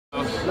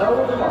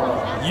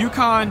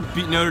UConn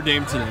beat Notre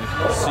Dame today,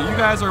 so you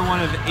guys are one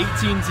of 18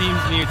 teams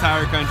in the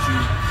entire country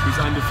who's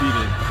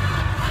undefeated.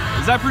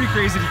 Is that pretty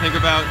crazy to think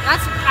about?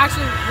 That's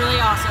actually really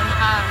awesome.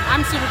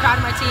 I'm super proud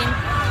of my team.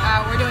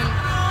 We're doing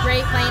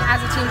great playing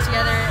as a team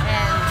together,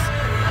 and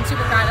I'm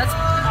super proud. That's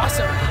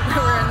awesome that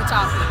we're in the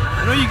top.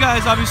 I know you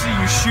guys, obviously,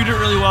 you shoot it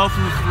really well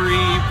from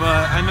three,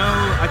 but I know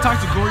I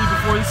talked to Gordy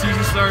before the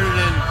season started,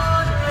 and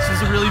this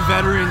is a really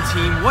veteran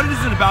team. What is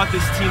it about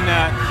this team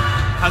that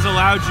has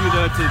allowed you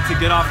to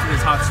get off to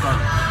this hot start?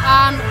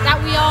 That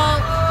we all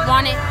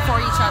want it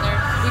for each other.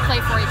 We play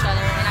for each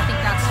other, and I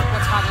think that's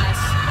what's gotten us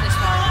this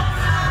far.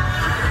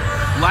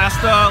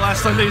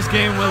 Last Sunday's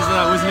game was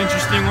an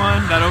interesting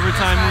one. That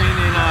overtime win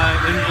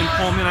in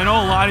Pullman. I know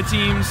a lot of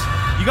teams,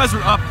 you guys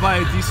were up by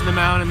a decent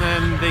amount, and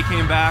then they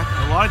came back.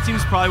 A lot of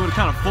teams probably would have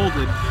kind of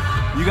folded.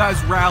 You guys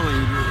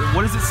rallied.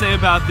 What does it say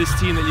about this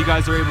team that you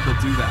guys are able to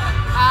do that?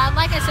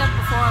 Like I said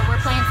before,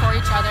 we're playing for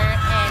each other,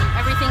 and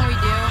everything we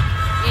do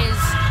is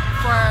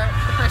for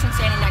the person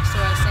standing next to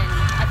us, and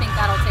I think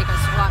that'll take us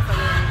a lot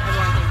further than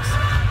everyone thinks.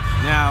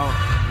 Now,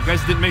 you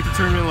guys didn't make the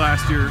tournament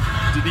last year,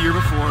 did the year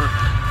before.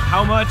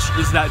 How much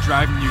is that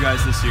driving you guys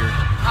this year?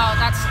 Oh,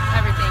 that's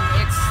everything.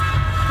 It's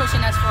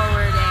pushing us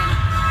forward, and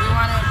we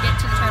want to get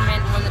to the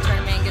tournament, win the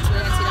tournament, and get to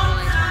the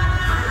NCAA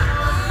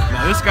tournament.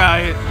 Now, this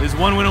guy is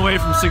one win away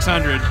from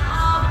 600.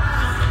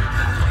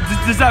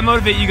 Does that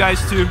motivate you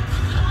guys to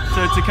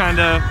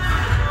kind of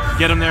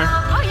get him there?